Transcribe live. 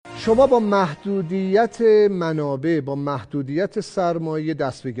شما با محدودیت منابع، با محدودیت سرمایه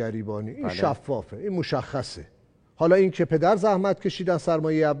دست به گریبانی، این شفافه، این مشخصه. حالا این که پدر زحمت کشیدن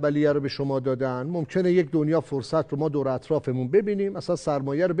سرمایه اولیه رو به شما دادن، ممکنه یک دنیا فرصت رو ما دور اطرافمون ببینیم، اصلا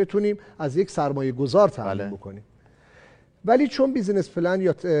سرمایه رو بتونیم از یک سرمایه گذار تامین بکنیم. ولی چون بیزینس پلن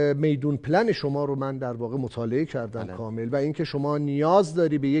یا میدون پلن شما رو من در واقع مطالعه کردم کامل و اینکه شما نیاز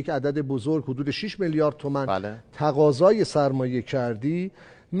داری به یک عدد بزرگ حدود 6 میلیارد تومان تقاضای سرمایه کردی،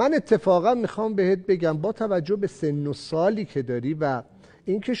 من اتفاقا میخوام بهت بگم با توجه به سن و سالی که داری و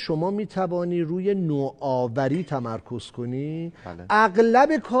اینکه شما میتوانی روی نوآوری تمرکز کنی،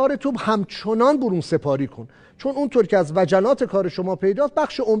 اغلب کار تو همچنان برون سپاری کن، چون اونطور که از وجنات کار شما پیداست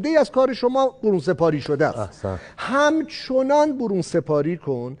بخش عمده‌ای از کار شما برون سپاری شده است. همچنان برون سپاری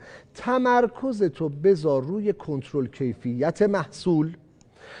کن، تمرکز تو بذار روی کنترل کیفیت محصول،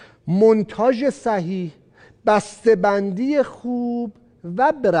 منتاژ صحیح، بسته‌بندی خوب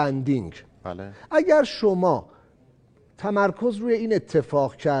و برندینگ. اگر شما تمرکز روی این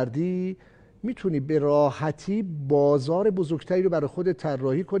اتفاق کردی، میتونی به راحتی بازار بزرگتری رو برای خودت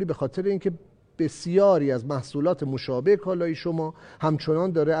طراحی کنی، به خاطر اینکه بسیاری از محصولات مشابه کالای شما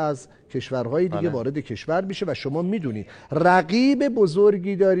همچنان داره از کشورهای دیگه وارد کشور میشه و شما میدونی رقیب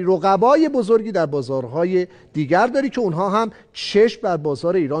بزرگی داری، رقبای بزرگی در بازارهای دیگر داری که اونها هم چشم بر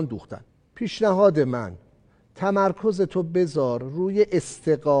بازار ایران دوختن. پیشنهاد من تمرکز تو بذار روی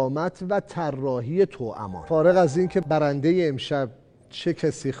استقامت و طراحی توأمان. فارغ از این که برنده امشب چه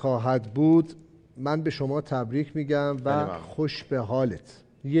کسی خواهد بود، من به شما تبریک میگم و خوش به حالت.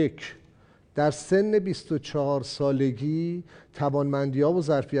 یک، در سن 24 سالگی توانمندی‌ها و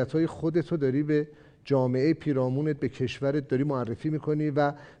ظرفیت‌های خودتو داری به جامعه پیرامونت، به کشورت داری معرفی میکنی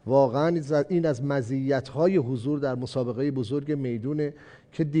و واقعا این از مزیت‌های حضور در مسابقه بزرگ میدونه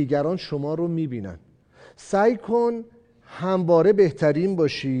که دیگران شما رو میبینن. سعی کن همواره بهترین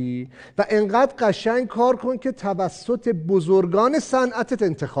باشی و انقدر قشنگ کار کن که توسط بزرگان صنعتت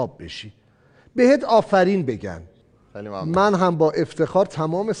انتخاب بشی، بهت آفرین بگن. من هم با افتخار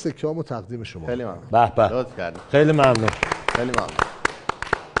تمام سکه‌هامو تقدیم شما. خیلی ممنون. به به. خیلی ممنون. خیلی ممنون.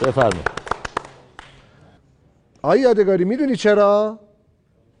 بفرمایید. آقای یادگاری، میدونی چرا؟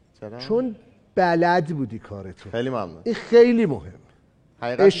 چون بلد بودی کارتو. خیلی ممنون. این خیلی مهم.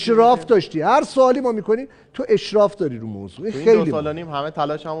 اشراف داشتی، هر سوالی ما میکنیم تو اشراف داری رو موضوع. این خیلی 2 سال و نیم همه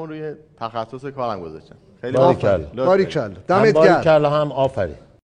تلاشمون روی تخصص کارم گذاشتم. خیلی باریکلا. باریکلا. دمت گرم. باریکلا هم آفرین.